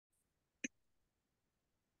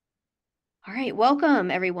All right,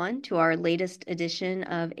 welcome everyone to our latest edition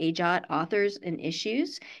of AJOT Authors and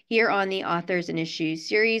Issues. Here on the Authors and Issues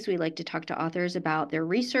series, we like to talk to authors about their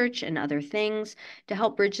research and other things to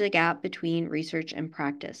help bridge the gap between research and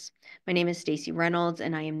practice. My name is Stacy Reynolds,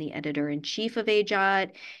 and I am the editor-in-chief of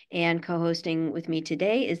AJOT, and co-hosting with me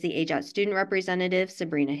today is the AJOT student representative,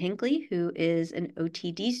 Sabrina Hinckley, who is an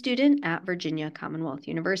OTD student at Virginia Commonwealth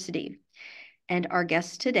University. And our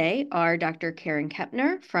guests today are Dr. Karen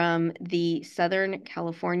Keptner from the Southern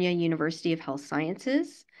California University of Health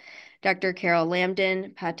Sciences, Dr. Carol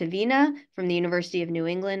Lambdin-Pattavina from the University of New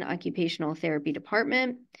England Occupational Therapy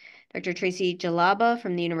Department, Dr. Tracy Jalaba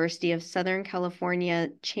from the University of Southern California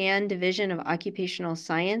Chan Division of Occupational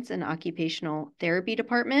Science and Occupational Therapy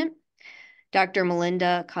Department, Dr.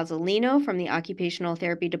 Melinda Cozzolino from the Occupational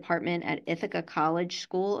Therapy Department at Ithaca College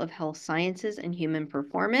School of Health Sciences and Human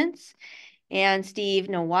Performance, and Steve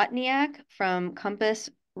Nawotniak from Compass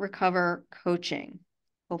Recover Coaching.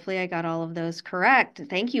 Hopefully I got all of those correct.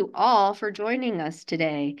 Thank you all for joining us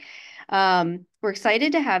today. We're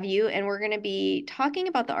excited to have you, and we're going to be talking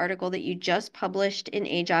about the article that you just published in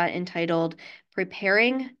AJOT entitled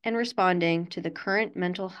Preparing and Responding to the Current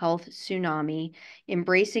Mental Health Tsunami,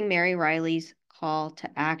 Embracing Mary Reilly's Call to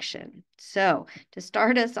Action. So to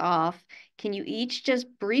start us off, can you each just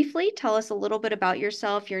briefly tell us a little bit about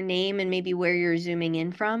yourself, your name, and maybe where you're zooming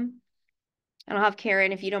in from? And I'll have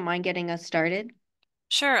Karen, if you don't mind getting us started.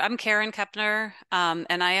 Sure, I'm Karen Keptner,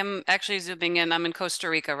 and I am actually zooming in. I'm in Costa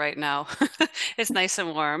Rica right now. It's nice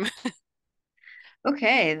and warm.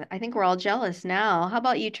 Okay, I think we're all jealous now. How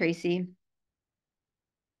about you, Tracy?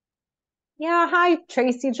 Yeah, hi,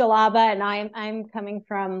 Tracy Jalaba, and I'm coming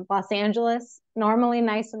from Los Angeles. Normally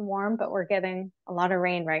nice and warm, but we're getting a lot of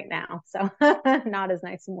rain right now, so not as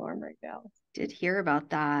nice and warm right now. Did hear about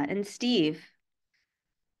that. And Steve?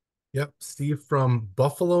 Yep, Steve from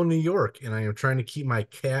Buffalo, New York, and I am trying to keep my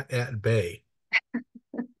cat at bay.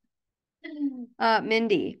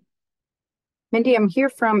 Mindy. Mindy, I'm here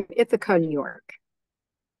from Ithaca, New York.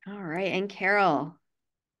 All right, and Carol.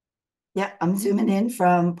 Yeah, I'm zooming in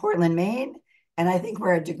from Portland, Maine, and I think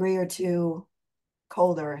we're a degree or two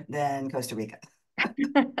colder than Costa Rica.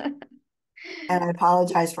 And I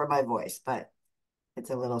apologize for my voice, but it's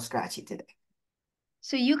a little scratchy today.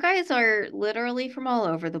 So you guys are literally from all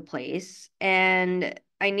over the place, and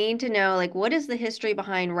I need to know, like, what is the history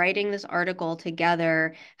behind writing this article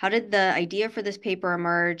together? How did the idea for this paper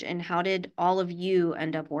emerge, and how did all of you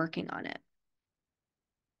end up working on it?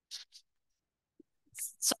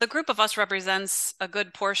 So the group of us represents a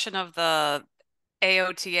good portion of the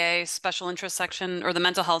AOTA special interest section, or the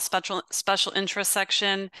mental health special interest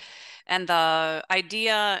section, and the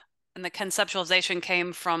idea and the conceptualization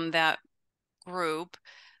came from that group.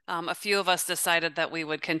 A few of us decided that we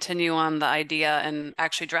would continue on the idea and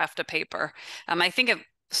actually draft a paper. I think it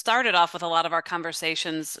started off with a lot of our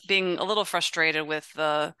conversations being a little frustrated with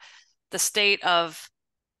the state of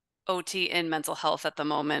OT in mental health at the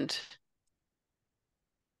moment.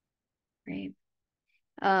 Right.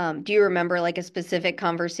 Do you remember like a specific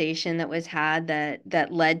conversation that was had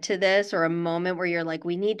that led to this, or a moment where you're like,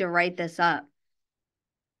 we need to write this up?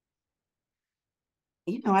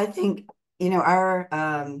 I think, our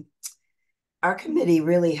committee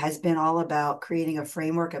really has been all about creating a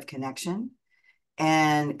framework of connection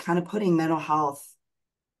and kind of putting mental health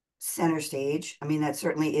center stage. I mean, that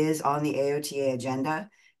certainly is on the AOTA agenda.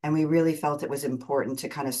 And we really felt it was important to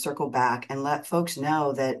kind of circle back and let folks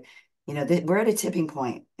know that, we're at a tipping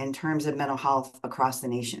point in terms of mental health across the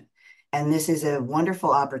nation. And this is a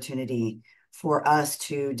wonderful opportunity for us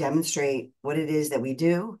to demonstrate what it is that we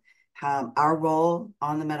do, our role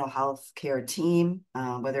on the mental health care team,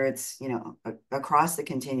 whether it's, across the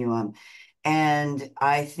continuum. And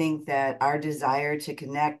I think that our desire to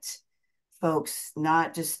connect folks,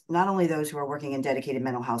 not only those who are working in dedicated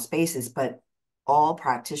mental health spaces, but all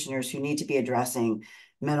practitioners who need to be addressing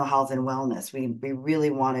mental health and wellness. We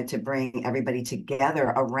really wanted to bring everybody together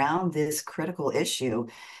around this critical issue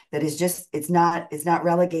that is just, it's not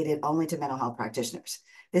relegated only to mental health practitioners.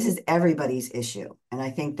 This is everybody's issue. And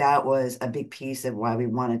I think that was a big piece of why we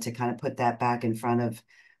wanted to kind of put that back in front of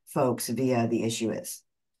folks via the issue is.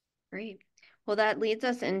 Great. Well, that leads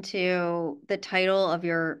us into the title of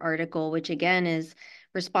your article, which again is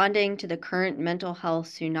Responding to the Current Mental Health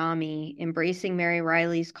Tsunami, Embracing Mary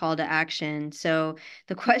Reilly's Call to Action. So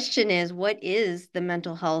the question is, what is the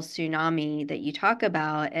mental health tsunami that you talk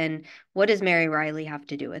about, and what does Mary Reilly have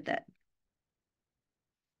to do with it?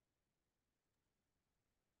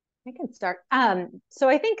 I can start. So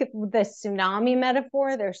I think the tsunami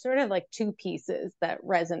metaphor, there's sort of like two pieces that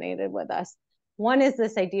resonated with us. One is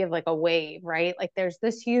this idea of like a wave, right? Like there's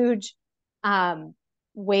this huge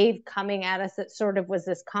wave coming at us that sort of was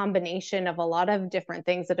this combination of a lot of different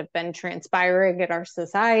things that have been transpiring in our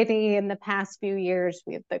society in the past few years.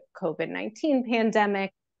 We have the COVID-19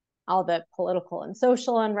 pandemic, all the political and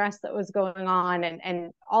social unrest that was going on,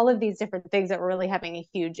 and all of these different things that were really having a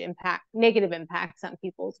huge impact, negative impacts on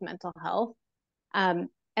people's mental health. And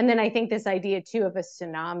then I think this idea too of a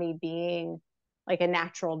tsunami being like a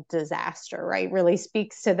natural disaster, right, really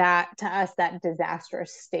speaks to us, that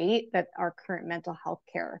disastrous state that our current mental health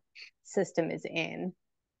care system is in.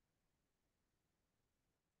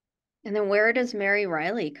 And then where does Mary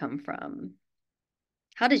Reilly come from?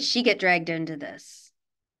 How did she get dragged into this?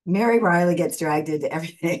 Mary Reilly gets dragged into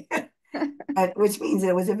everything, which means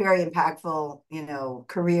it was a very impactful,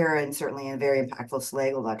 career, and certainly a very impactful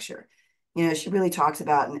Slagle lecture. She really talks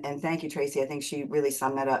about, and thank you, Tracy. I think she really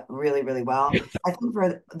summed that up really, really well. I think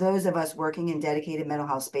for those of us working in dedicated mental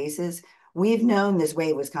health spaces, we've known this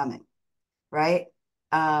wave was coming, right?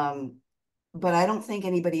 But I don't think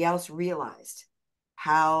anybody else realized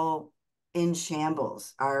how in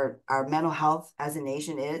shambles our mental health as a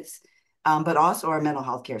nation is, but also our mental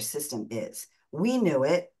health care system is. We knew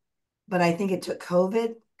it, but I think it took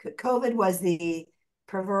COVID. COVID was the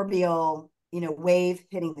proverbial, wave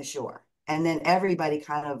hitting the shore. And then everybody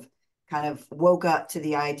kind of woke up to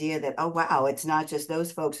the idea that, oh, wow, it's not just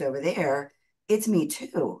those folks over there, it's me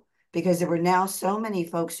too. Because there were now so many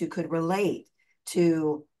folks who could relate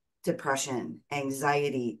to depression,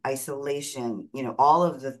 anxiety, isolation, all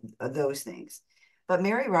of those things. But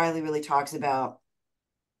Mary Reilly really talks about,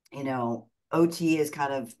 OT is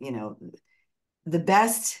kind of, the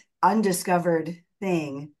best undiscovered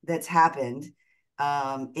thing that's happened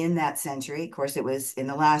in that century. Of course, it was in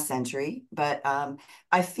the last century, but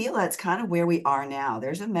I feel that's kind of where we are now.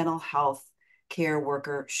 There's a mental health care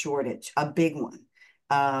worker shortage, a big one.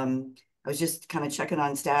 I was just kind of checking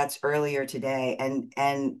on stats earlier today,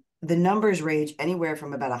 and the numbers range anywhere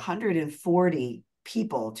from about 140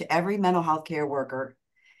 people to every mental health care worker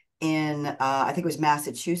in, I think it was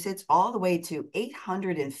Massachusetts, all the way to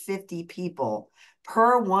 850 people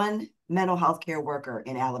per one mental health care worker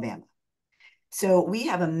in Alabama. So we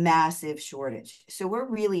have a massive shortage. So we're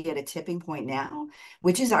really at a tipping point now,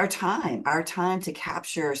 which is our time to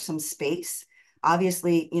capture some space.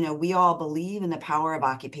 Obviously, we all believe in the power of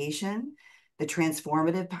occupation, the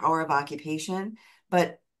transformative power of occupation,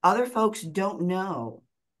 but other folks don't know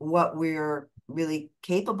what we're really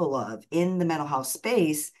capable of in the mental health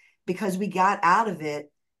space, because we got out of it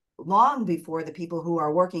long before the people who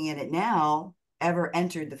are working in it now ever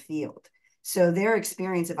entered the field. So their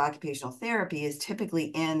experience of occupational therapy is typically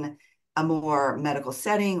in a more medical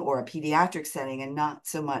setting or a pediatric setting, and not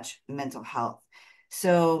so much mental health.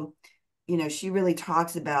 So, she really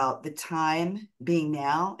talks about the time being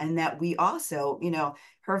now, and that we also,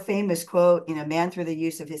 her famous quote, man through the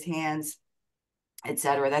use of his hands,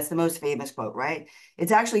 etc. That's the most famous quote, right?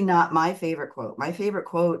 It's actually not my favorite quote. My favorite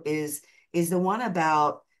quote is the one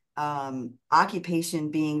about occupation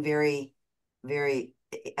being very, very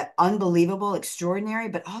unbelievable, extraordinary,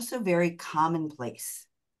 but also very commonplace,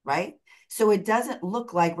 right? So it doesn't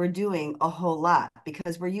look like we're doing a whole lot,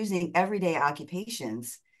 because we're using everyday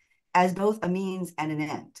occupations as both a means and an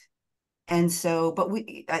end. And so,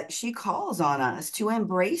 but she calls on us to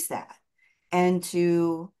embrace that and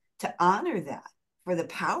to honor that for the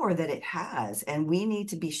power that it has. And we need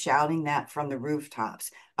to be shouting that from the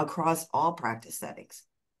rooftops across all practice settings.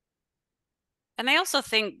 And I also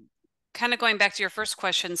think, kind of going back to your first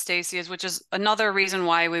question, Stacey, which is another reason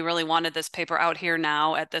why we really wanted this paper out here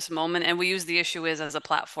now at this moment, and we use the issue as a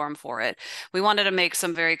platform for it. We wanted to make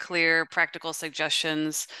some very clear, practical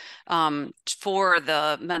suggestions for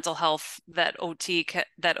the mental health that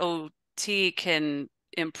OT can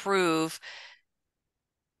improve,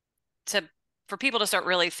 for people to start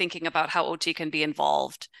really thinking about how OT can be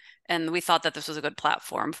involved. And we thought that this was a good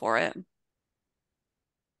platform for it.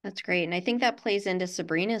 That's great. And I think that plays into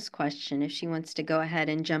Sabrina's question, if she wants to go ahead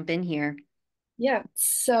and jump in here. Yeah.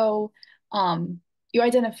 So you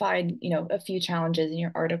identified, a few challenges in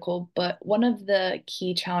your article, but one of the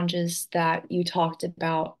key challenges that you talked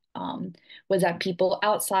about was that people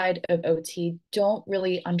outside of OT don't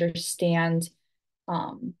really understand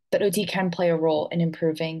that OT can play a role in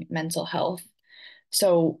improving mental health.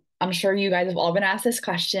 So I'm sure you guys have all been asked this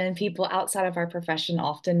question. People outside of our profession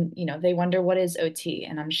often, they wonder, what is OT?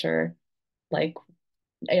 And I'm sure, like,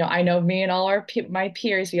 I know me and all my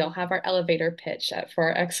peers, we all have our elevator pitch for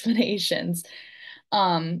our explanations.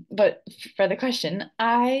 But for the question,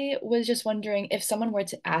 I was just wondering, if someone were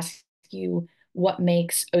to ask you what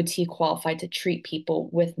makes OT qualified to treat people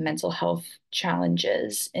with mental health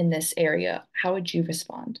challenges in this area, how would you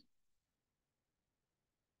respond?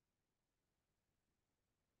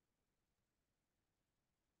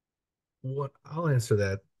 what I'll answer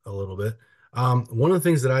that a little bit. One of the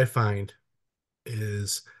things that I find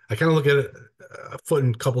is I kind of look at it a foot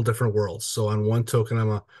in a couple different worlds. So on one token, I'm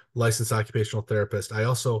a licensed occupational therapist. I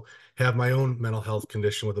also have my own mental health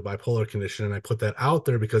condition with a bipolar condition, and I put that out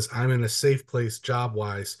there because I'm in a safe place job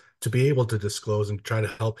wise to be able to disclose and try to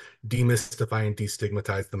help demystify and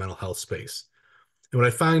destigmatize the mental health space. And what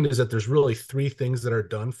I find is that there's really three things that are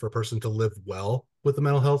done for a person to live well with a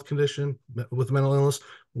mental health condition, with a mental illness.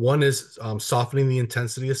 One is softening the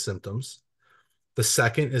intensity of symptoms. The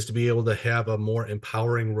second is to be able to have a more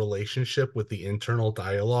empowering relationship with the internal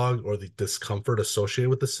dialogue or the discomfort associated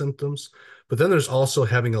with the symptoms. But then there's also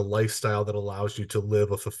having a lifestyle that allows you to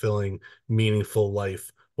live a fulfilling, meaningful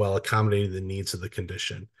life while accommodating the needs of the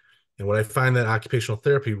condition. And what I find that occupational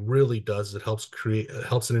therapy really does, it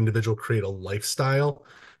helps an individual create a lifestyle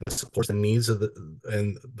that supports the needs of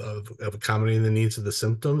of accommodating the needs of the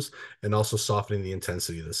symptoms and also softening the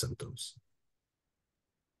intensity of the symptoms.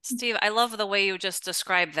 Steve, I love the way you just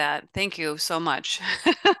described that. Thank you so much.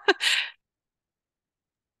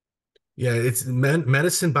 Yeah, it's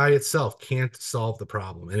medicine by itself can't solve the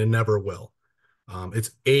problem, and it never will. It's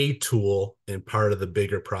a tool and part of the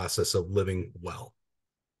bigger process of living well.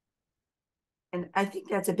 And I think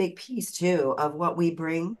that's a big piece too of what we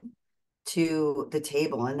bring to the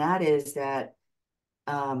table. And that is that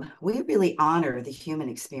we really honor the human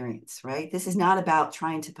experience, right? This is not about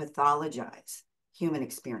trying to pathologize human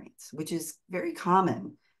experience, which is very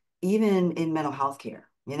common, even in mental health care.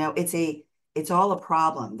 You know, it's all a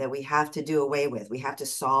problem that we have to do away with. We have to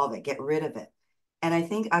solve it, get rid of it. And I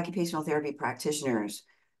think occupational therapy practitioners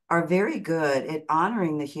are very good at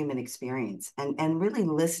honoring the human experience and really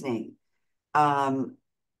listening um,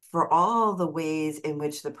 for all the ways in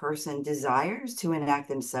which the person desires to enact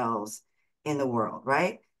themselves in the world,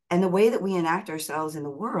 right? And the way that we enact ourselves in the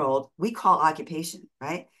world, we call occupation,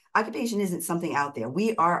 right? Occupation isn't something out there.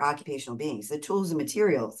 We are occupational beings. The tools and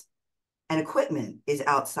materials and equipment is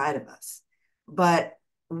outside of us, but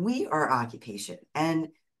we are occupation. And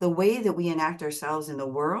the way that we enact ourselves in the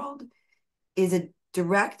world is a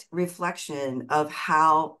direct reflection of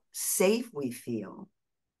how safe we feel,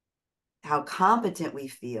 how competent we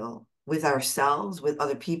feel with ourselves, with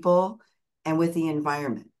other people, and with the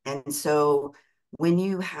environment. And so when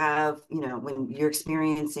you have, when you're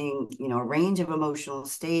experiencing, a range of emotional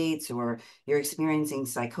states or you're experiencing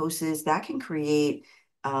psychosis, that can create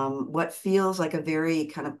what feels like a very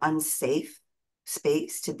kind of unsafe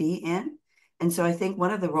space to be in. And so I think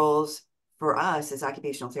one of the roles for us as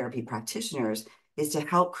occupational therapy practitioners is to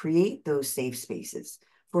help create those safe spaces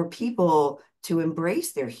for people to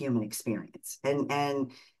embrace their human experience.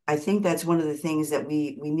 And I think that's one of the things that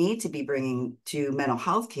we need to be bringing to mental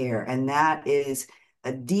health care, and that is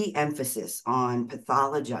a de-emphasis on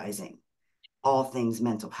pathologizing all things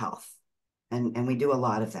mental health. And we do a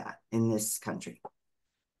lot of that in this country.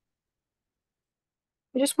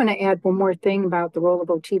 I just want to add one more thing about the role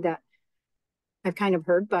of OT that I've kind of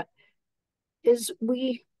heard, but is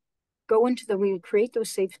we create those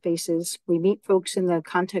safe spaces, we meet folks in the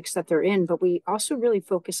context that they're in, but we also really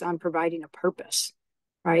focus on providing a purpose,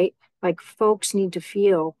 right? Like folks need to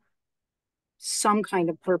feel some kind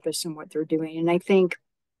of purpose in what they're doing. And I think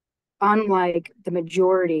unlike the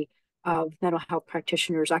majority of mental health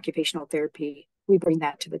practitioners, occupational therapy, we bring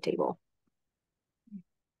that to the table.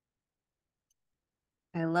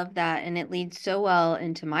 I love that. And it leads so well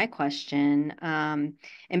into my question. And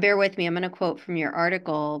bear with me, I'm going to quote from your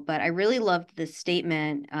article, but I really loved this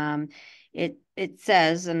statement. It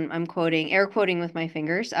says, and I'm quoting, air quoting with my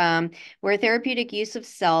fingers, where therapeutic use of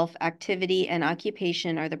self, activity, and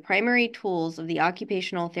occupation are the primary tools of the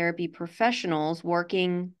occupational therapy professionals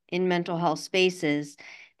working in mental health spaces.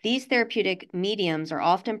 These therapeutic mediums are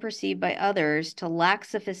often perceived by others to lack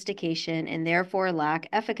sophistication and therefore lack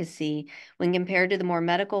efficacy when compared to the more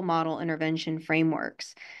medical model intervention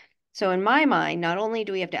frameworks. So in my mind, not only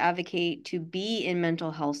do we have to advocate to be in mental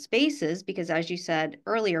health spaces, because as you said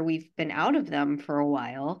earlier, we've been out of them for a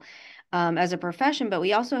while as a profession, but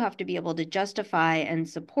we also have to be able to justify and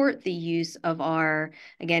support the use of our,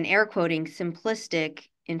 again, air quoting, simplistic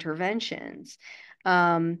interventions.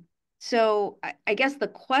 So I guess the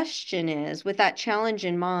question is, with that challenge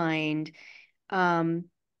in mind,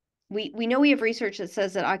 we know we have research that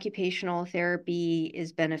says that occupational therapy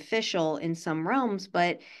is beneficial in some realms,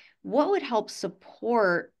 but what would help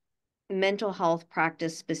support mental health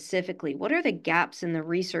practice specifically? What are the gaps in the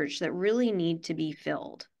research that really need to be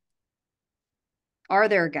filled? Are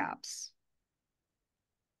there gaps?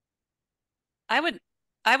 I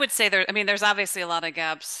would say there's obviously a lot of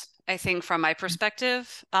gaps, I think, from my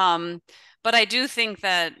perspective. But I do think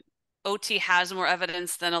that OT has more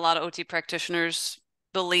evidence than a lot of OT practitioners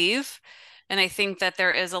believe. And I think that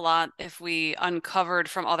there is a lot, if we uncovered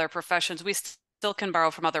from other professions, we still can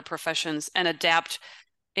borrow from other professions and adapt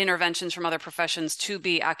interventions from other professions to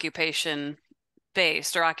be occupation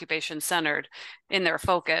based or occupation centered in their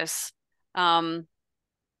focus.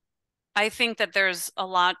 I think that there's a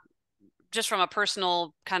lot, just from a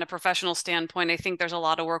personal kind of professional standpoint, I think there's a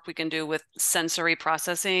lot of work we can do with sensory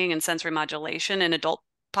processing and sensory modulation in adult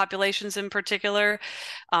populations in particular,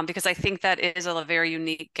 because I think that is a very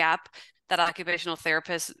unique gap that occupational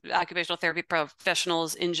therapy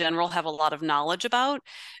professionals in general have a lot of knowledge about.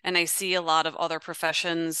 And I see a lot of other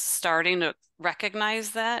professions starting to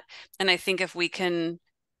recognize that. And I think if we can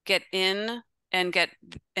get in and get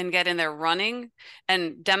in there running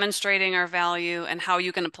and demonstrating our value and how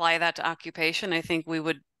you can apply that to occupation, I think we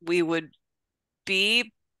would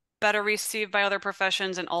be better received by other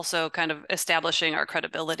professions and also kind of establishing our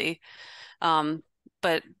credibility.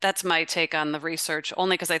 But that's my take on the research,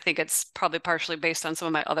 only because I think it's probably partially based on some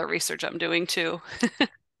of my other research I'm doing too. What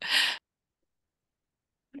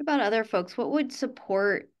about other folks? What would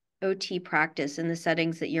support OT practice in the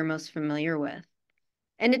settings that you're most familiar with?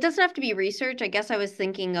 And it doesn't have to be research. I guess I was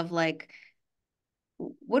thinking of like,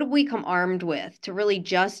 what do we come armed with to really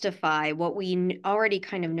justify what we already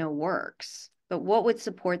kind of know works? But what would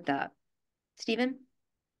support that? Stephen?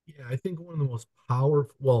 Yeah, I think one of the most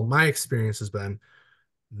powerful, well, my experience has been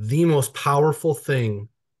the most powerful thing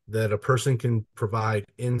that a person can provide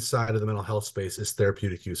inside of the mental health space is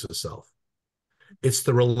therapeutic use of self. It's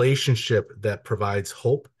the relationship that provides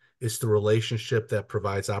hope. It's the relationship that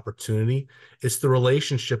provides opportunity. It's the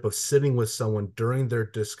relationship of sitting with someone during their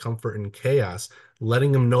discomfort and chaos,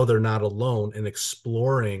 letting them know they're not alone and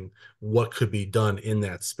exploring what could be done in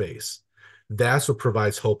that space. That's what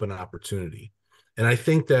provides hope and opportunity. And I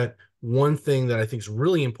think that one thing that I think is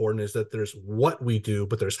really important is that there's what we do,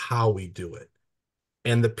 but there's how we do it.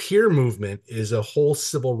 And the peer movement is a whole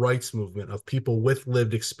civil rights movement of people with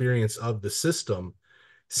lived experience of the system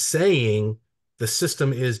saying the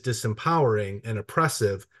system is disempowering and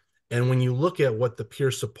oppressive. And when you look at what the peer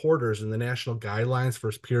supporters and the national guidelines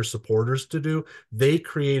for peer supporters to do, they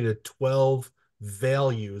created 12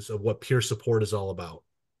 values of what peer support is all about.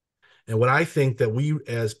 And what I think that we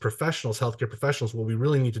as professionals, healthcare professionals, what we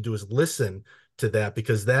really need to do is listen to that,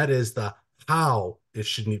 because that is the how it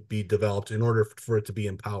should be developed in order for it to be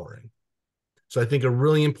empowering. So I think a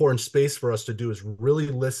really important space for us to do is really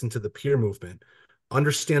listen to the peer movement,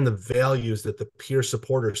 understand the values that the peer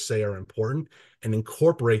supporters say are important, and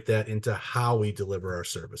incorporate that into how we deliver our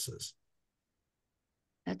services.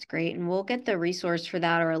 That's great. And we'll get the resource for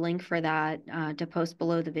that or a link for that to post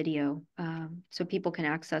below the video so people can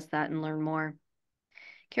access that and learn more.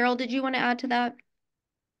 Carol, did you want to add to that?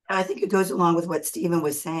 I think it goes along with what Stephen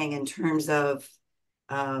was saying in terms of,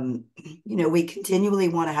 we continually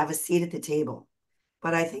want to have a seat at the table,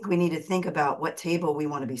 but I think we need to think about what table we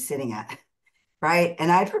want to be sitting at, right?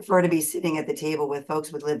 And I prefer to be sitting at the table with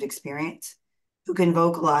folks with lived experience who can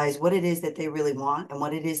vocalize what it is that they really want and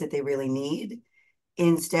what it is that they really need,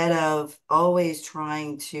 instead of always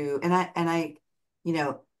trying to,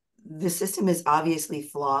 the system is obviously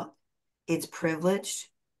flawed, it's privileged,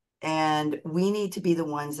 and we need to be the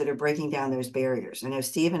ones that are breaking down those barriers. I know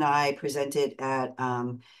Steve and I presented at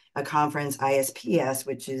a conference, ISPS,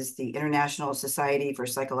 which is the International Society for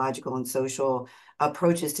Psychological and Social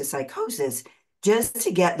Approaches to Psychosis, just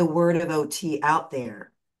to get the word of OT out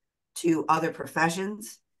there to other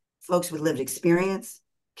professions, folks with lived experience,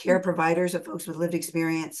 care providers of folks with lived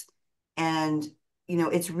experience. And,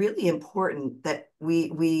 it's really important that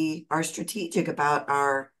we are strategic about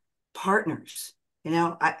our partners.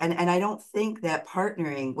 I don't think that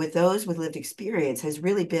partnering with those with lived experience has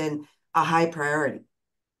really been a high priority.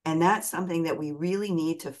 And that's something that we really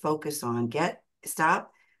need to focus on.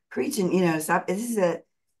 Stop preaching, not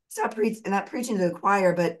preaching to the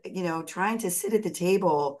choir, but, trying to sit at the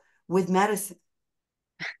table with medicine.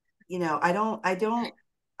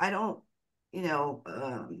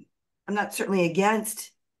 I'm not certainly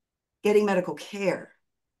against getting medical care,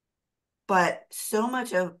 but so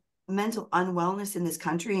much of mental unwellness in this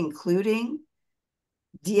country, including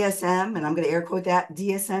DSM, and I'm going to air quote that,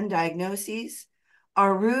 DSM diagnoses,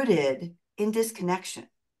 are rooted in disconnection,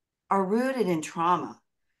 are rooted in trauma,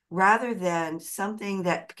 rather than something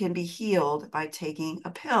that can be healed by taking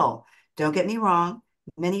a pill. Don't get me wrong,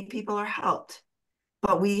 many people are helped,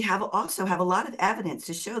 but we also have a lot of evidence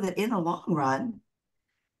to show that in the long run,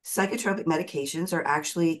 psychotropic medications are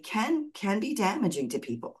actually can be damaging to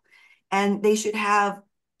people, and they should have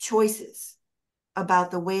choices about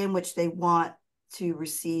the way in which they want to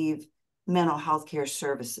receive mental health care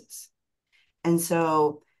services. And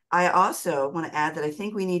so I also want to add that I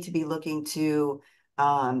think we need to be looking to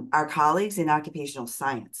our colleagues in occupational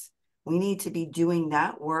science. We need to be doing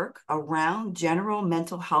that work around general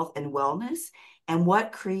mental health and wellness and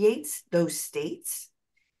what creates those states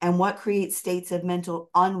and what creates states of mental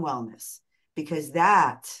unwellness. Because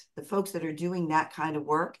the folks that are doing that kind of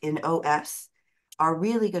work in OS are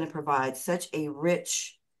really going to provide such a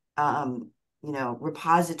rich,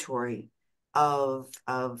 repository of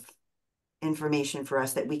information for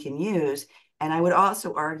us that we can use. And I would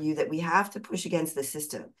also argue that we have to push against the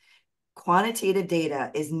system. Quantitative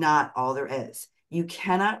data is not all there is. You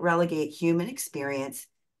cannot relegate human experience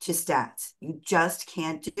to stats. You just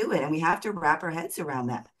can't do it. And we have to wrap our heads around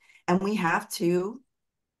that. And we have to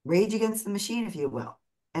rage against the machine, if you will.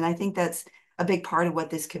 And I think that's a big part of what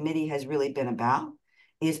this committee has really been about,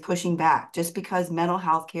 is pushing back. Just because mental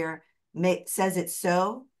health care says it's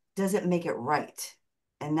so, doesn't make it right.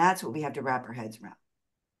 And that's what we have to wrap our heads around.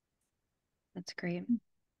 That's great.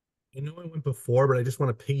 I know I went before, but I just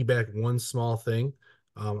want to piggyback one small thing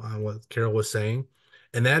on what Carol was saying.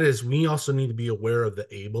 And that is, we also need to be aware of the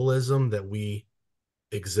ableism that we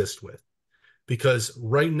exist with. Because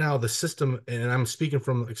right now the system, and I'm speaking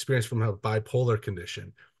from experience from a bipolar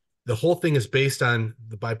condition, the whole thing is based on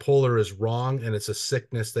the bipolar is wrong and it's a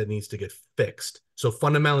sickness that needs to get fixed. So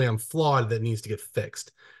fundamentally, I'm flawed that needs to get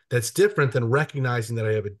fixed. That's different than recognizing that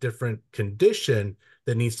I have a different condition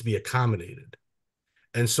that needs to be accommodated.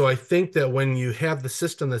 And so I think that when you have the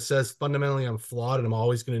system that says fundamentally I'm flawed and I'm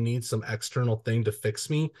always going to need some external thing to fix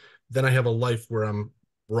me, then I have a life where I'm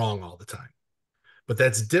wrong all the time. But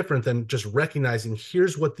that's different than just recognizing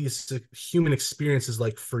here's what this human experience is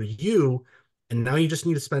like for you. And now you just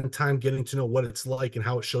need to spend time getting to know what it's like and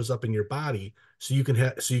how it shows up in your body so you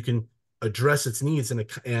can address its needs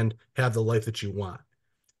and have the life that you want.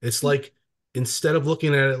 It's like, instead of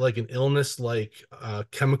looking at it like an illness, like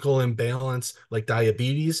chemical imbalance, like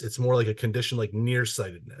diabetes, it's more like a condition like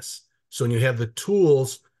nearsightedness. So when you have the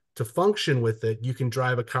tools to function with it, you can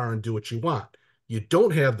drive a car and do what you want. You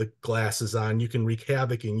don't have the glasses on, you can wreak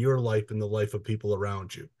havoc in your life and the life of people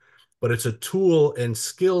around you. But it's a tool and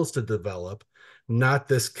skills to develop, not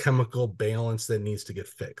this chemical balance that needs to get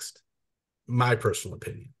fixed. My personal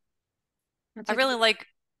opinion. I really like,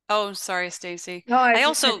 oh, sorry, Stacy. No, I was I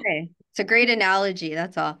just gonna also, say, it's a great analogy.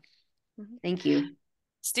 That's all. Thank you.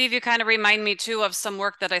 Steve, you kind of remind me too of some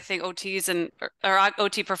work that I think OTs or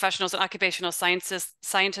OT professionals and occupational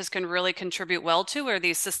scientists can really contribute well to, are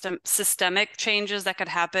these systemic changes that could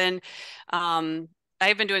happen.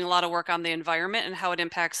 I've been doing a lot of work on the environment and how it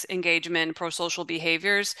impacts engagement and pro-social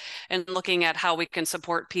behaviors, and looking at how we can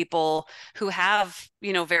support people who have,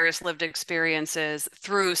 various lived experiences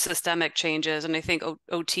through systemic changes. And I think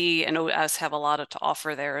OT and OS have a lot to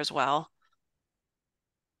offer there as well.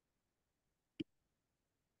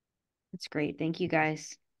 That's great. Thank you,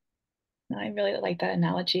 guys. I really like that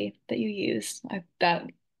analogy that you use.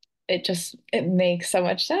 It makes so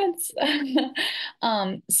much sense.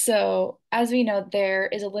 So as we know, there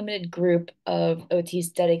is a limited group of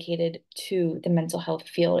OTs dedicated to the mental health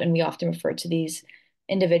field, and we often refer to these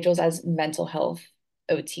individuals as mental health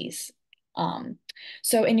OTs.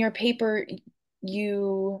 So in your paper,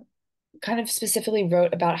 you kind of specifically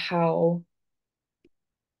wrote about how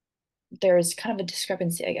there's kind of a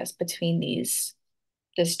discrepancy, I guess, between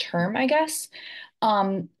this term, I guess.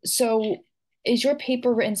 So is your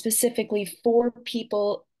paper written specifically for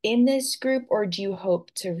people in this group, or do you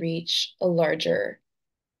hope to reach a larger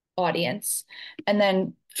audience? And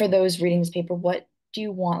then for those reading this paper, what do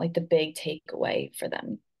you want, like, the big takeaway for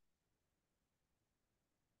them?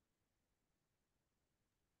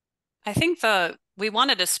 I think we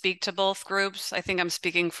wanted to speak to both groups. I think I'm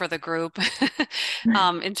speaking for the group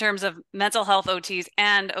in terms of mental health OTs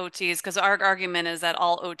and OTs, because our argument is that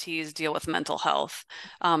all OTs deal with mental health.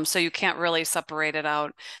 So you can't really separate it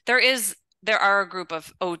out. There are a group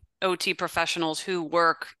of OT professionals who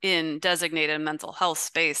work in designated mental health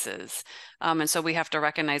spaces. And so we have to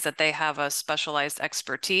recognize that they have a specialized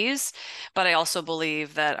expertise. But I also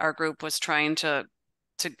believe that our group was trying to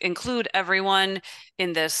include everyone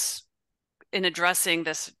in addressing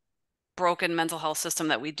this broken mental health system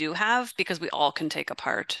that we do have, because we all can take a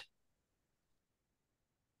part.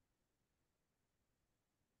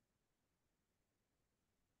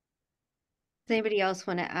 Does anybody else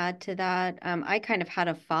want to add to that? I kind of had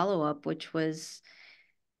a follow-up, which was,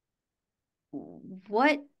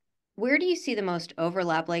 where do you see the most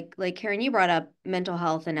overlap? Like Karen, you brought up mental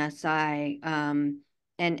health and SI,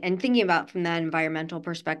 and thinking about from that environmental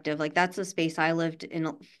perspective, like that's the space I lived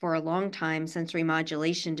in for a long time, sensory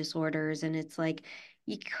modulation disorders. And it's like,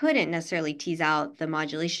 you couldn't necessarily tease out the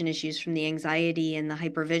modulation issues from the anxiety and the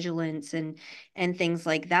hypervigilance and things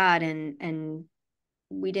like that. And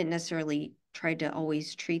we didn't necessarily try to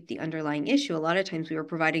always treat the underlying issue. A lot of times we were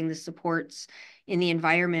providing the supports in the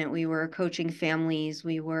environment. We were coaching families.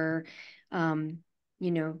 We were,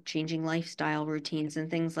 changing lifestyle routines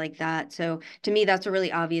and things like that. So to me, that's a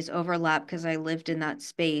really obvious overlap because I lived in that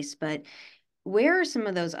space. But where are some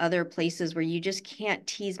of those other places where you just can't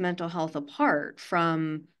tease mental health apart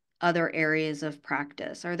from other areas of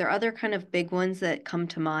practice? Are there other kind of big ones that come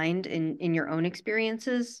to mind in your own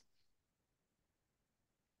experiences?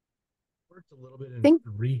 Worked a little bit in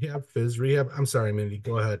rehab, phys rehab. I'm sorry, Mindy,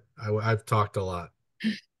 go ahead. I've talked a lot.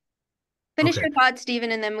 Finish Okay. your thought,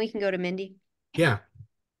 Stephen, and then we can go to Mindy. Yeah.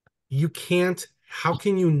 How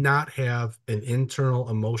can you not have an internal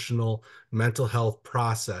emotional mental health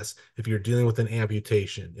process if you're dealing with an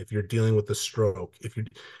amputation, if you're dealing with a stroke, if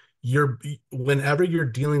whenever you're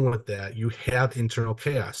dealing with that, you have internal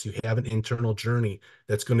chaos, you have an internal journey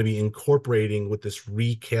that's going to be incorporating with this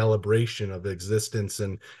recalibration of existence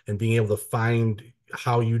and being able to find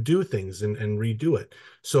how you do things and redo it.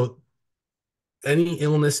 So any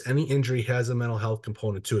illness, any injury has a mental health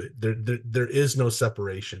component to it. There is no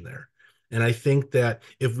separation there. And I think that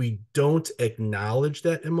if we don't acknowledge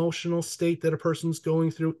that emotional state that a person's going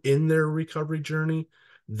through in their recovery journey,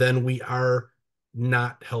 then we are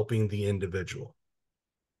not helping the individual.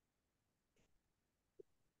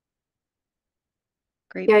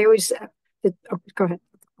 Great. Yeah, I always, go ahead.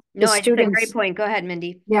 No, I just said great point. Go ahead,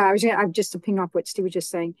 Mindy. Yeah, I'm just to ping off what Steve was just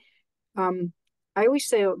saying. I always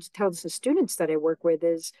tell the students that I work with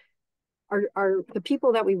is are the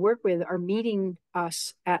people that we work with are meeting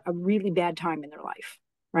us at a really bad time in their life,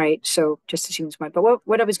 right? So just as seems but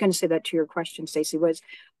what I was going to say that to your question, Stacey, was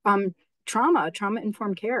trauma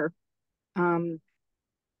informed care,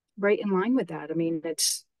 right in line with that. I mean,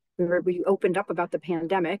 we opened up about the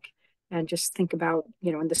pandemic and just think about,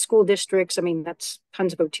 in the school districts, I mean, that's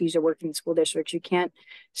tons of OTs are working in school districts. You can't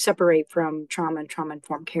separate from trauma and trauma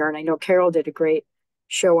informed care. And I know Carol did a great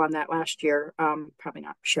show on that last year. Probably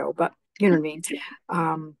not show, but you know what I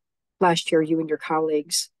mean? Last year, you and your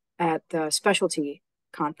colleagues at the specialty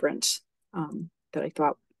conference that I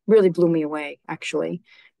thought really blew me away, actually,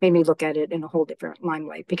 made me look at it in a whole different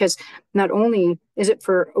limelight. Because not only is it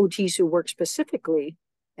for OTs who work specifically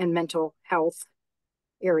in mental health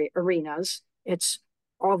arenas, it's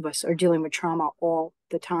all of us are dealing with trauma all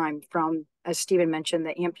the time, from, as Stephen mentioned,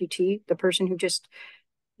 the amputee, the person who just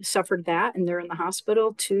suffered that and they're in the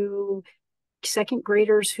hospital, to second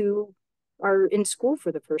graders who are in school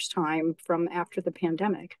for the first time from after the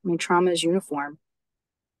pandemic. I mean, trauma is uniform.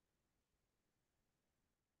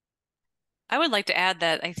 I would like to add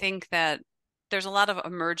that I think that there's a lot of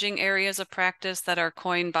emerging areas of practice that are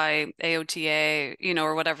coined by AOTA,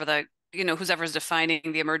 or whatever whoever's defining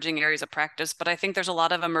the emerging areas of practice. But I think there's a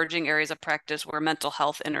lot of emerging areas of practice where mental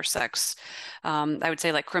health intersects. I would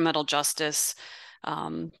say like criminal justice,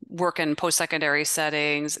 work in post-secondary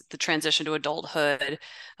settings, the transition to adulthood.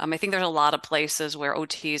 I think there's a lot of places where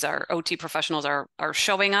OT professionals are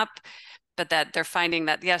showing up, but that they're finding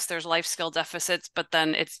that, yes, there's life skill deficits, but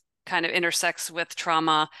then it's kind of intersects with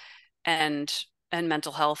trauma and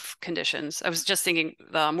mental health conditions. I was just thinking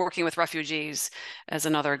working with refugees as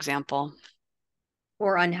another example.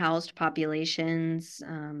 Or unhoused populations.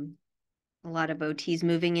 A lot of OTs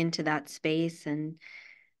moving into that space, and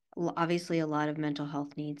obviously a lot of mental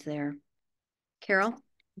health needs there. Carol?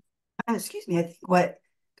 Excuse me.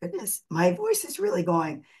 Goodness, my voice is really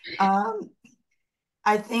going.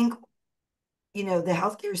 I think, the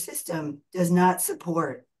healthcare system does not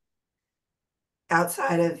support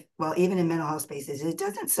outside of, well, even in mental health spaces, it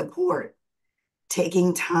doesn't support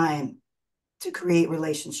taking time to create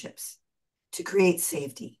relationships, to create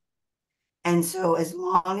safety. And so as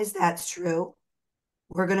long as that's true,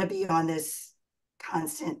 we're going to be on this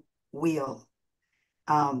constant wheel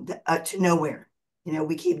to nowhere.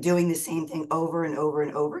 We keep doing the same thing over and over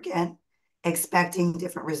and over again, expecting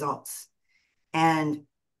different results. And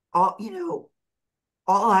all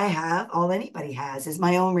anybody has is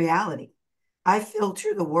my own reality. I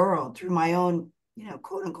filter the world through my own,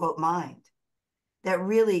 quote unquote mind that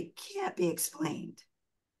really can't be explained.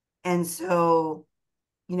 And so,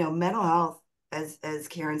 mental health, as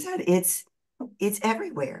Karen said, it's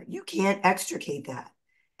everywhere. You can't extricate that.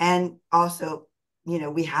 And also,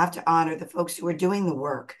 we have to honor the folks who are doing the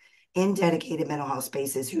work in dedicated mental health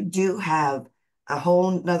spaces, who do have a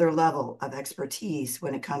whole nother level of expertise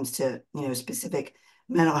when it comes to, specific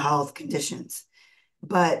mental health conditions.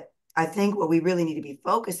 But I think what we really need to be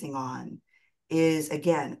focusing on is,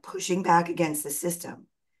 again, pushing back against the system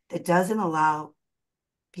that doesn't allow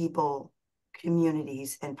people,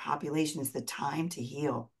 communities, and populations the time to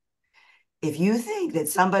heal. If you think that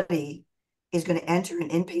somebody is going to enter an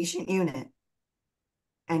inpatient unit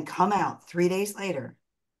and come out 3 days later,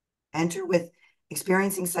 enter with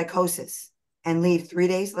experiencing psychosis, and leave 3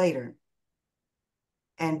 days later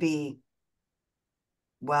and be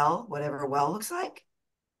well, whatever well looks like,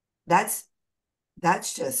 that's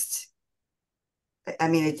just, I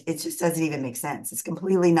mean, it just doesn't even make sense. It's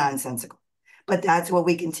completely nonsensical. But that's what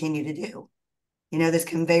we continue to do. You know, this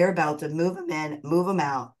conveyor belt of move them in, move them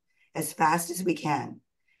out as fast as we can.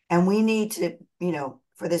 And we need to, you know,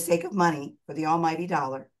 for the sake of money, for the almighty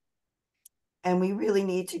dollar, and we really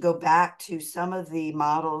need to go back to some of the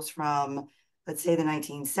models from, let's say, the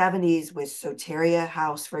 1970s with Soteria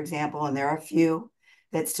House, for example, and there are a few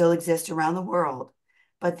that still exist around the world.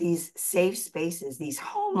 But these safe spaces, these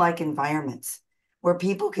home-like environments where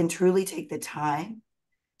people can truly take the time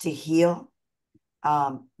to heal,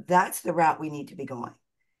 that's the route we need to be going.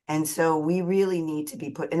 And so we really need to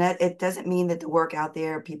be put, and that, it doesn't mean that the work out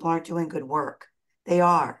there, people aren't doing good work. They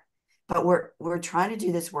are. But we're trying to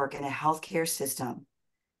do this work in a healthcare system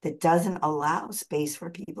that doesn't allow space for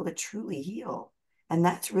people to truly heal. And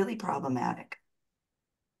that's really problematic.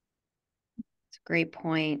 It's a great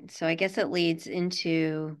point. So I guess it leads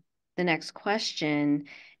into the next question.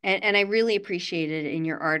 And I really appreciated in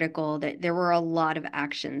your article that there were a lot of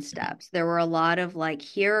action steps. There were a lot of like,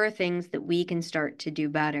 here are things that we can start to do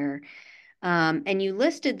better. And you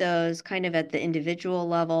listed those kind of at the individual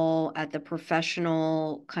level, at the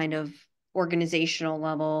professional kind of organizational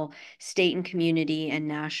level, state and community and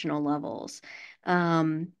national levels.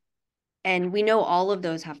 And we know all of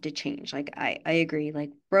those have to change. Like I agree, like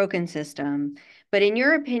broken system. But in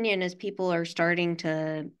your opinion, as people are starting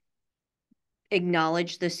to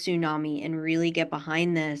acknowledge the tsunami and really get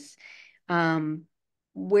behind this,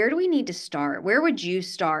 where do we need to start? Where would you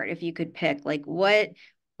start if you could pick? Like what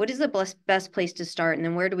is the best place to start? And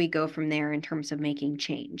then where do we go from there in terms of making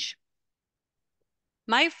change?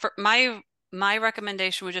 My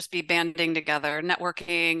recommendation would just be banding together,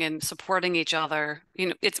 networking and supporting each other. You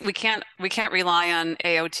know, we can't rely on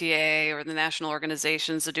AOTA or the national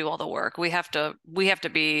organizations to do all the work. We have to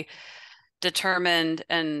be determined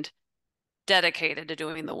and dedicated to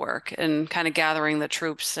doing the work and kind of gathering the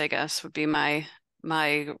troops, I guess, would be my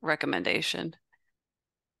recommendation.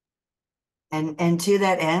 And to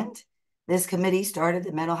that end, this committee started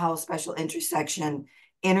the Mental Health Special Interest Section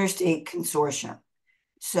Interstate Consortium.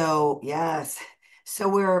 So yes, so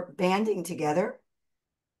we're banding together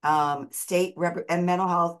state and mental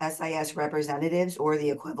health SIS representatives or the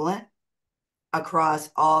equivalent across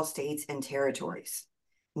all states and territories,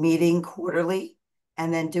 meeting quarterly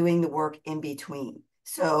and then doing the work in between.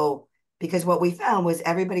 So because what we found was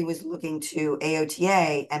everybody was looking to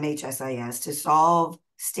AOTA, MHSIS to solve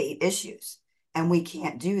state issues, and we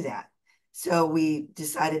can't do that. So we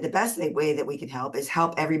decided the best way that we can help is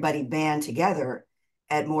help everybody band together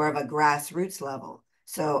at more of a grassroots level.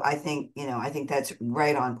 So I think that's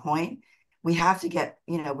right on point. We have to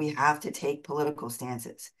we have to take political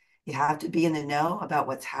stances. You have to be in the know about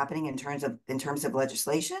what's happening in terms of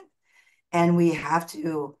legislation. And we have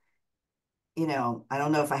to, I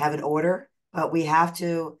don't know if I have an order, but we have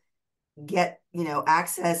to get,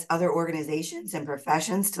 access other organizations and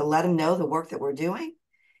professions to let them know the work that we're doing.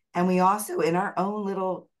 And we also, in our own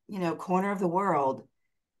little, corner of the world,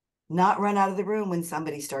 not run out of the room when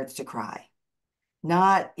somebody starts to cry,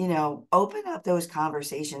 not, open up those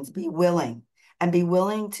conversations, be willing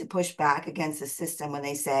to push back against the system when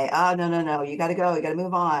they say, oh, no, you got to go, you got to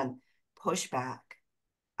move on, push back.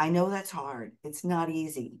 I know that's hard. It's not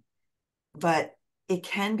easy, but it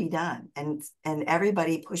can be done. And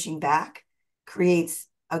everybody pushing back creates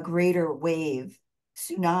a greater wave,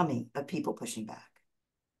 tsunami of people pushing back.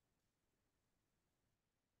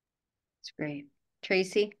 That's great.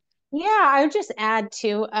 Tracy? Yeah, I would just add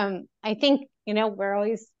to, I think,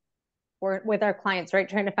 we're with our clients, right,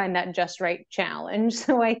 trying to find that just right challenge.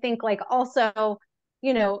 So I think like also,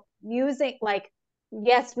 using like,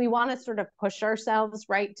 yes, we want to sort of push ourselves,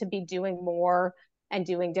 right, to be doing more and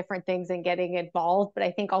doing different things and getting involved. But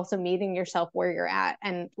I think also meeting yourself where you're at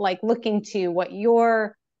and like looking to what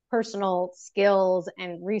your personal skills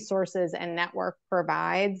and resources and network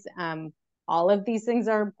provides. All of these things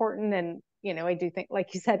are important. And, I do think,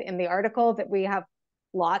 like you said in the article, that we have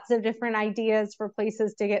lots of different ideas for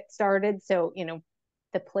places to get started. So,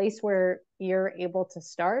 the place where you're able to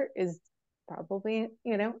start is probably,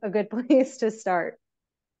 a good place to start.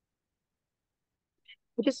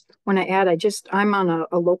 I just want to add, I'm on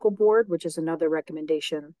a local board, which is another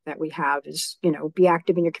recommendation that we have is, be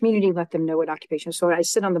active in your community, let them know what occupation. So I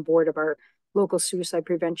sit on the board of our local suicide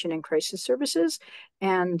prevention and crisis services.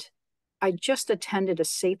 And I just attended a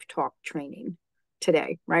Safe Talk training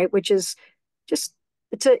today, right? Which is just,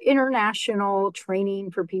 it's an international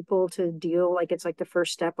training for people to deal, like it's like the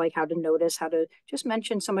first step, like how to notice, how to just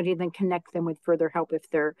mention somebody, then connect them with further help if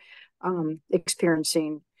they're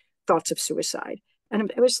experiencing thoughts of suicide.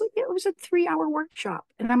 And it was a 3-hour workshop.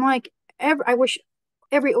 And I'm like, I wish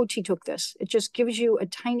every OT took this. It just gives you a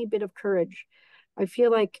tiny bit of courage. I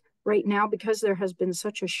feel like right now, because there has been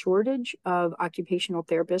such a shortage of occupational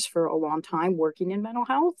therapists for a long time working in mental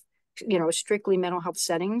health, strictly mental health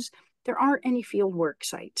settings, there aren't any field work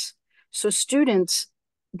sites. So students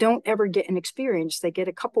don't ever get an experience. They get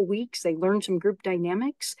a couple weeks, they learn some group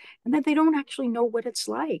dynamics, and then they don't actually know what it's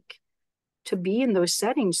like to be in those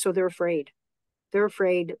settings. So they're afraid. They're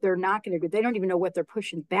afraid they're not going to do. They don't even know what they're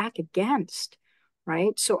pushing back against,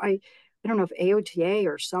 right? So I don't know if AOTA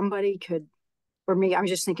or somebody could, or me, I was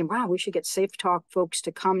just thinking, wow, we should get Safe Talk folks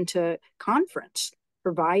to come to conference,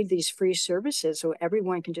 provide these free services so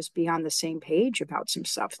everyone can just be on the same page about some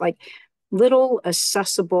stuff, like little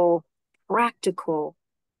accessible, practical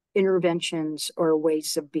interventions or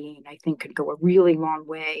ways of being, I think could go a really long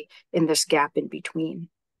way in this gap in between.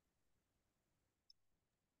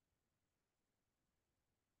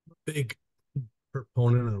 Big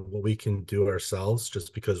proponent of what we can do ourselves,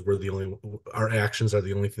 just because our actions are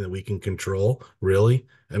the only thing that we can control, really.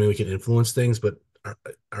 I mean, we can influence things, but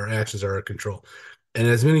our actions are our control. And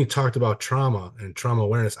as many talked about trauma and trauma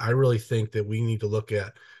awareness, I really think that we need to look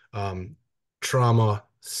at trauma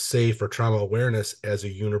safe or trauma awareness as a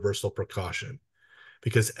universal precaution,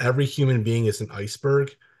 because every human being is an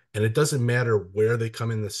iceberg, and it doesn't matter where they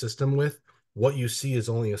come in the system with. What you see is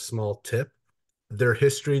only a small tip. Their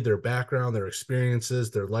history, their background, their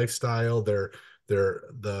experiences, their lifestyle,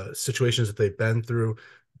 the situations that they've been through,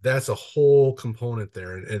 that's a whole component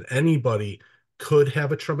there. And anybody could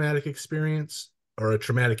have a traumatic experience or a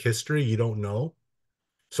traumatic history. You don't know.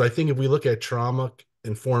 So I think if we look at trauma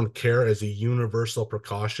informed care as a universal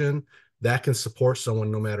precaution, that can support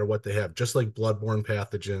someone no matter what they have, just like bloodborne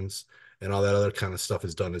pathogens and all that other kind of stuff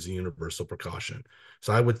is done as a universal precaution.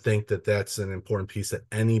 So I would think that that's an important piece that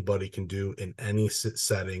anybody can do in any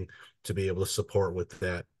setting to be able to support with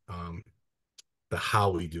that, the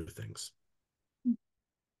how we do things.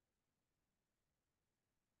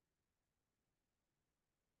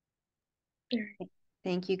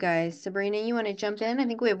 Thank you guys. Sabrina, you want to jump in? I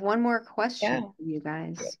think we have one more question for you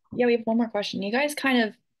guys. Yeah, we have one more question. You guys kind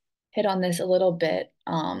of hit on this a little bit,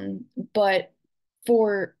 but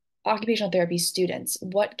for occupational therapy students,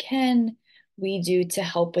 what can we do to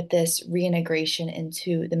help with this reintegration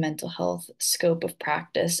into the mental health scope of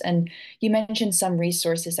practice? And you mentioned some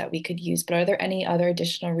resources that we could use, but are there any other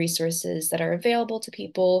additional resources that are available to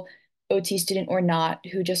people, OT student or not,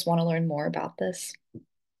 who just want to learn more about this?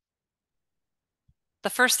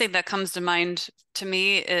 The first thing that comes to mind to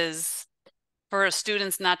me is for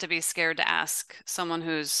students not to be scared to ask someone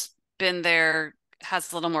who's been there,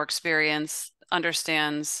 has a little more experience,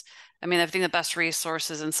 understands. I mean, I think the best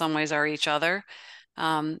resources in some ways are each other.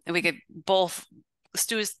 And we could both,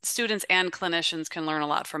 students and clinicians can learn a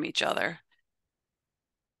lot from each other.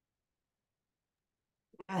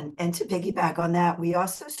 And to piggyback on that, we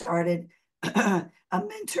also started a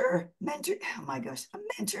mentor-mentee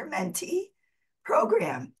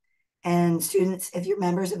program. And students, if you're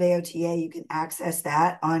members of AOTA, you can access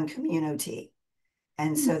that on Community.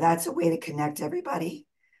 And so that's a way to connect everybody.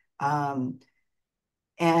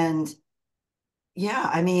 And yeah,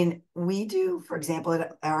 I mean, we do, for example,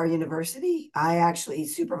 at our university, I actually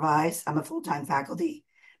supervise, I'm a full-time faculty,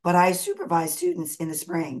 but I supervise students in the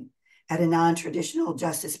spring at a non-traditional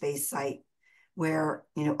justice-based site where,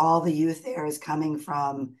 all the youth there is coming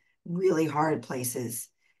from really hard places.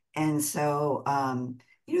 And so,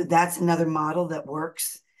 that's another model that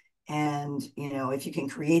works. And, if you can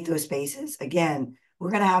create those spaces, again,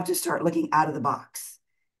 we're going to have to start looking out of the box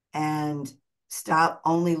and stop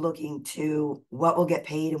only looking to what will get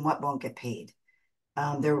paid and what won't get paid.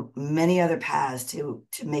 There are many other paths to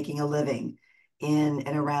making a living in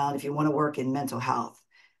and around if you want to work in mental health.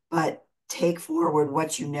 But take forward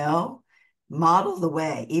what you know, model the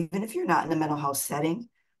way, even if you're not in a mental health setting,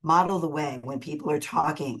 model the way when people are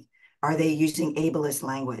talking. Are they using ableist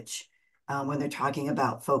language when they're talking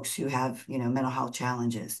about folks who have, mental health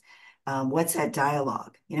challenges? What's that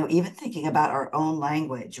dialogue? Even thinking about our own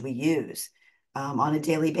language we use on a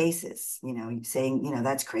daily basis, saying,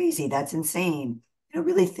 that's crazy, that's insane,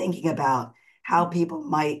 really thinking about how people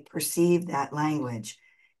might perceive that language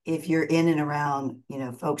if you're in and around,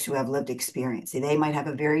 folks who have lived experience. They might have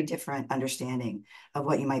a very different understanding of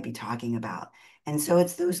what you might be talking about. And so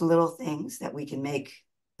it's those little things that we can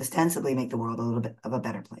ostensibly make the world a little bit of a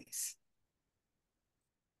better place.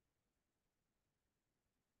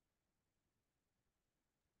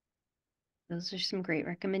 Those are some great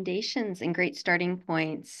recommendations and great starting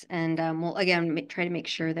points. And we'll, again, try to make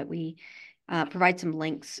sure that we provide some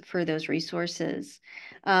links for those resources.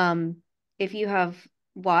 If you have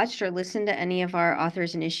watched or listened to any of our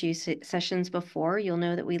authors and issues sessions before, you'll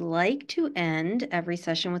know that we like to end every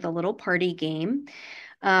session with a little party game,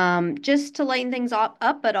 just to lighten things up,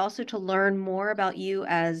 but also to learn more about you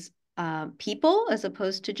as people as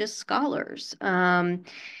opposed to just scholars.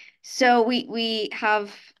 So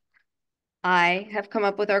I have come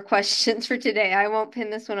up with our questions for today. I won't pin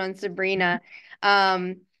this one on Sabrina.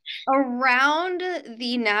 Around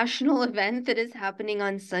the national event that is happening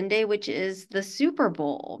on Sunday, which is the Super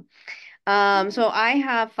Bowl. So I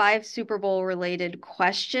have 5 Super Bowl related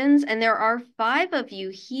questions, and there are 5 of you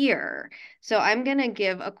here. So I'm going to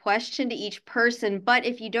give a question to each person, but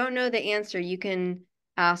if you don't know the answer, you can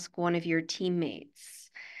ask one of your teammates.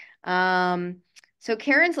 So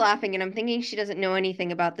Karen's laughing, and I'm thinking she doesn't know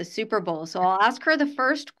anything about the Super Bowl. So I'll ask her the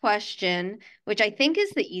first question, which I think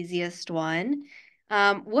is the easiest one.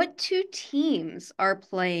 What 2 teams are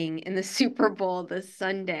playing in the Super Bowl this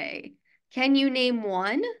Sunday? Can you name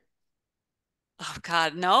one? Oh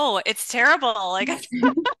God, no, it's terrible. Like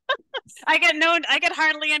I get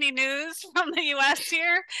hardly any news from the US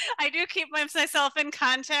here. I do keep myself in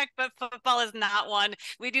contact, but football is not one.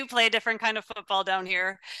 We do play a different kind of football down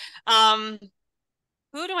here.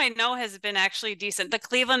 Who do I know has been actually decent? The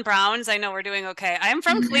Cleveland Browns, I know we're doing okay. I'm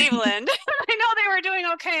from Cleveland. I know they were doing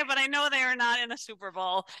okay, but I know they are not in the Super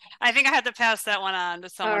Bowl. I think I had to pass that one on to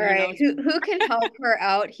someone who knows. Who can help her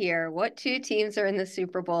out here? What 2 teams are in the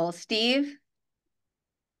Super Bowl? Steve?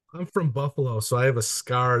 I'm from Buffalo, so I have a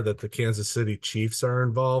scar that the Kansas City Chiefs are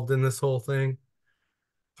involved in this whole thing.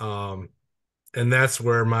 And that's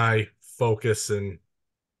where my focus and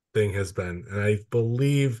thing has been. And I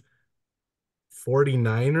believe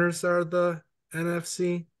 49ers are the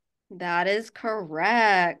NFC. That is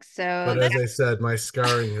correct. But So as I said, my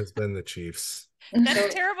scarring has been the Chiefs.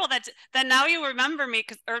 That's terrible that now you remember me,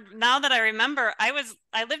 or now that I remember, I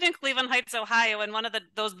lived in Cleveland Heights, Ohio, and one of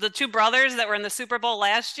the 2 brothers that were in the Super Bowl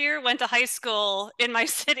last year went to high school in my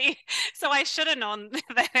city. So I should have known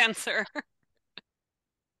that answer.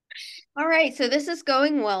 all right, so this is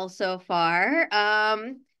going well so far.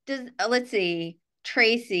 Let's see,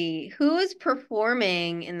 Tracy, who is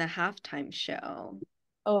performing in the halftime show?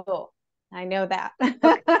 Oh, I know that.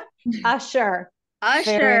 Okay. Usher. Usher.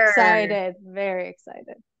 Very excited. Very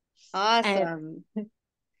excited. Awesome.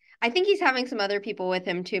 I think he's having some other people with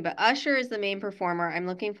him too, but Usher is the main performer. I'm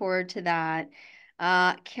looking forward to that.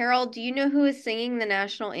 Carol, do you know who is singing the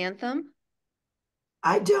national anthem?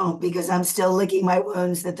 I don't, because I'm still licking my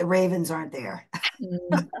wounds that the Ravens aren't there.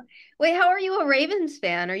 Wait, how are you a Ravens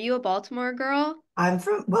fan? Are you a Baltimore girl? I'm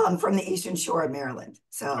from the Eastern Shore of Maryland.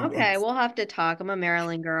 So Okay, we'll have to talk. I'm a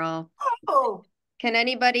Maryland girl. Oh, Can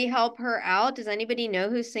anybody help her out? Does anybody know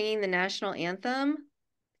who's singing the national anthem?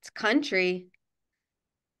 It's country.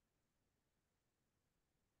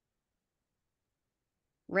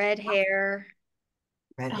 Red hair.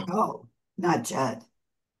 oh, not Judd.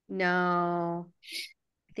 No.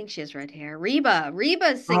 I think she has red hair.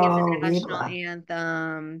 Reba's singing the national Reba.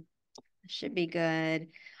 anthem. Should be good.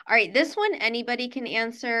 All right, this one anybody can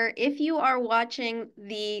answer. If you are watching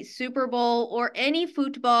the Super Bowl or any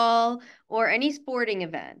football or any sporting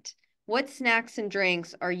event, what snacks and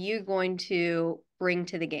drinks are you going to bring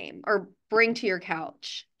to the game or bring to your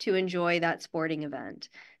couch to enjoy that sporting event?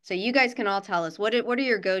 So you guys can all tell us what are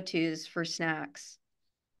your go-tos for snacks?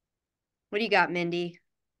 What do you got, Mindy?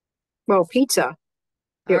 Well, pizza.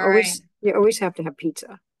 You All right. always have to have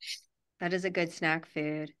pizza. That is a good snack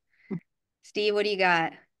food. Steve, what do you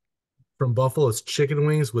got? From Buffalo, it's chicken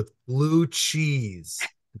wings with blue cheese,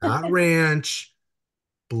 not ranch,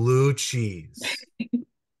 blue cheese.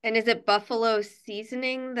 And is it buffalo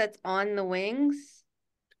seasoning that's on the wings?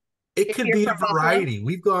 It If could you're be a from Buffalo? variety.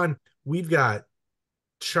 We've got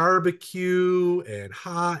charbecue and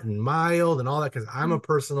hot and mild and all that, because I'm a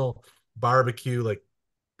personal barbecue, like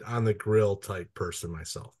on the grill type person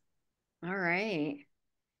myself. All right.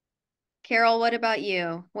 Carol, what about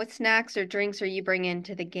you? What snacks or drinks are you bringing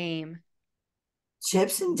to the game?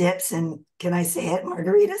 Chips and dips, and can I say it,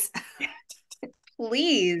 margaritas?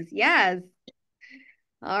 Please, yes.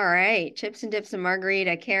 All right. Chips and dips and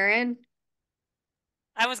margarita. Karen?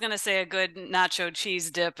 I was going to say a good nacho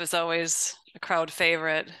cheese dip is always a crowd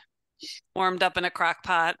favorite. Warmed up in a crock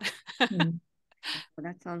pot. Oh,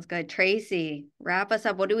 that sounds good. Tracy, wrap us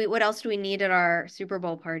up. What else do we need at our Super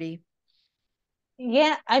Bowl party?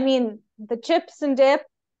 Yeah, I mean, the chips and dip.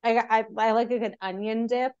 I like a good onion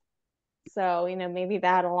dip. So, maybe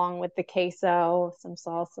that along with the queso, some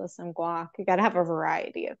salsa, some guac. You got to have a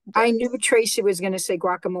variety of dips. I knew Tracy was going to say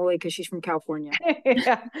guacamole because she's from California.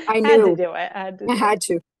 Yeah, I had to knew. do it. I had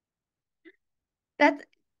to.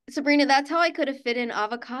 Sabrina, that's how I could have fit in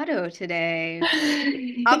avocado today.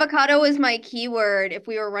 Avocado is my keyword. If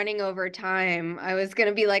we were running over time, I was going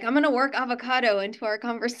to be like, I'm going to work avocado into our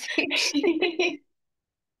conversation.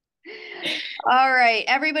 All right,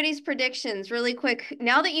 everybody's predictions really quick.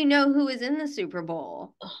 Now that you know who is in the Super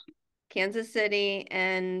Bowl, Kansas City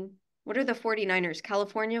and what are the 49ers?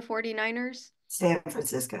 California 49ers? San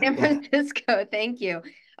Francisco. San Francisco, thank you.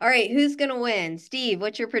 All right, who's going to win? Steve,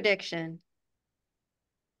 what's your prediction?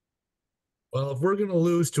 Well, if we're going to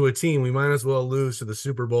lose to a team, we might as well lose to the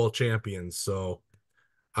Super Bowl champions. So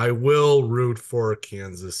I will root for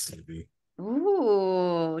Kansas City.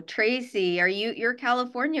 Ooh, Tracy, you're a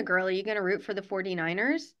California girl. Are you going to root for the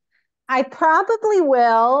 49ers? I probably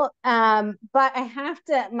will, but I have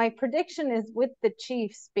to. My prediction is with the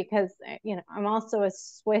Chiefs because I'm also a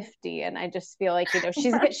Swiftie, and I just feel like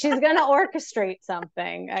she's going to orchestrate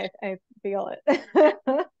something. I feel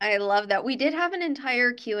it. I love that. We did have an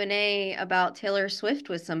entire Q&A about Taylor Swift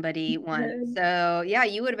with somebody once, so yeah,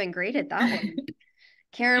 you would have been great at that one.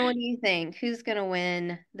 Karen, what do you think? Who's going to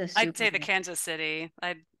win the Super Bowl? I'd say the Kansas City.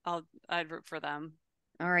 I'd root for them.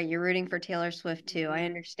 All right, you're rooting for Taylor Swift too. I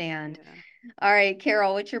understand. Yeah. All right,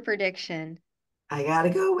 Carol, what's your prediction? I got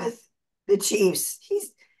to go with the Chiefs.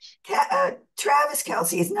 Travis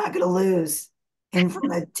Kelce is not going to lose in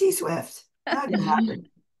front of T Swift. Not going to happen.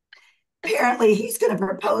 Apparently, he's going to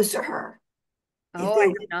propose to her. Oh, I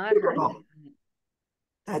did not heard that.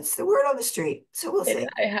 That's the word on the street. So we'll see.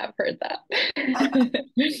 I have heard that.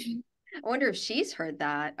 I wonder if she's heard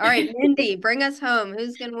that. All right, Mindy, bring us home.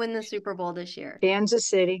 Who's going to win the Super Bowl this year? Kansas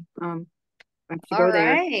City. I have to All go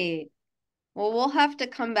there. right. Well, we'll have to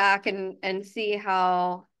come back and see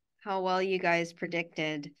how well you guys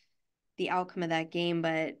predicted the outcome of that game.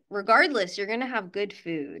 But regardless, you're going to have good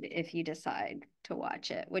food if you decide to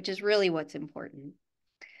watch it, which is really what's important.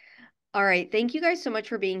 All right. Thank you guys so much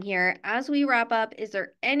for being here. As we wrap up, is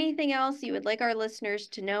there anything else you would like our listeners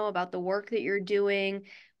to know about the work that you're doing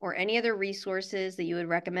or any other resources that you would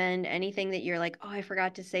recommend? Anything that you're like, oh, I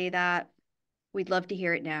forgot to say that? We'd love to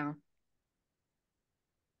hear it now.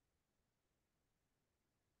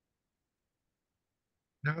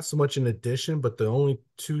 Not so much in addition, but the only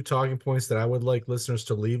two talking points that I would like listeners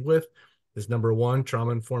to leave with is number one,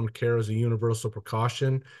 trauma-informed care is a universal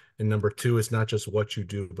precaution. And number two, it's not just what you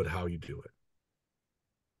do, but how you do it.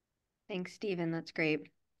 Thanks, Stephen. That's great.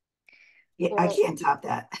 Yeah, well, I can't top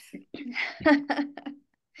that.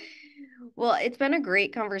 Well, it's been a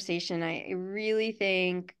great conversation. I really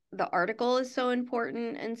think the article is so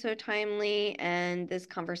important and so timely, and this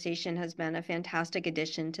conversation has been a fantastic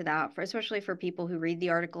addition to that, especially for people who read the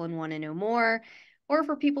article and want to know more, or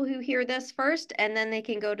for people who hear this first, and then they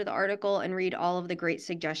can go to the article and read all of the great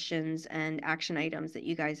suggestions and action items that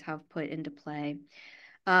you guys have put into play.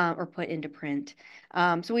 Or put into print.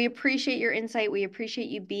 So we appreciate your insight. We appreciate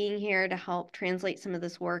you being here to help translate some of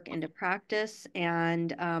this work into practice.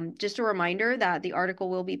 And just a reminder that the article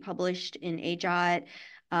will be published in AJOT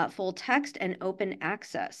full text and open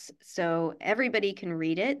access. So everybody can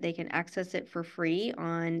read it. They can access it for free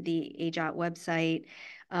on the AJOT website.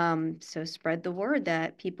 So spread the word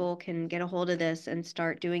that people can get a hold of this and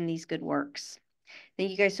start doing these good works.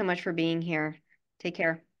 Thank you guys so much for being here. Take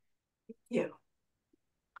care. Yeah.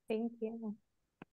 Thank you.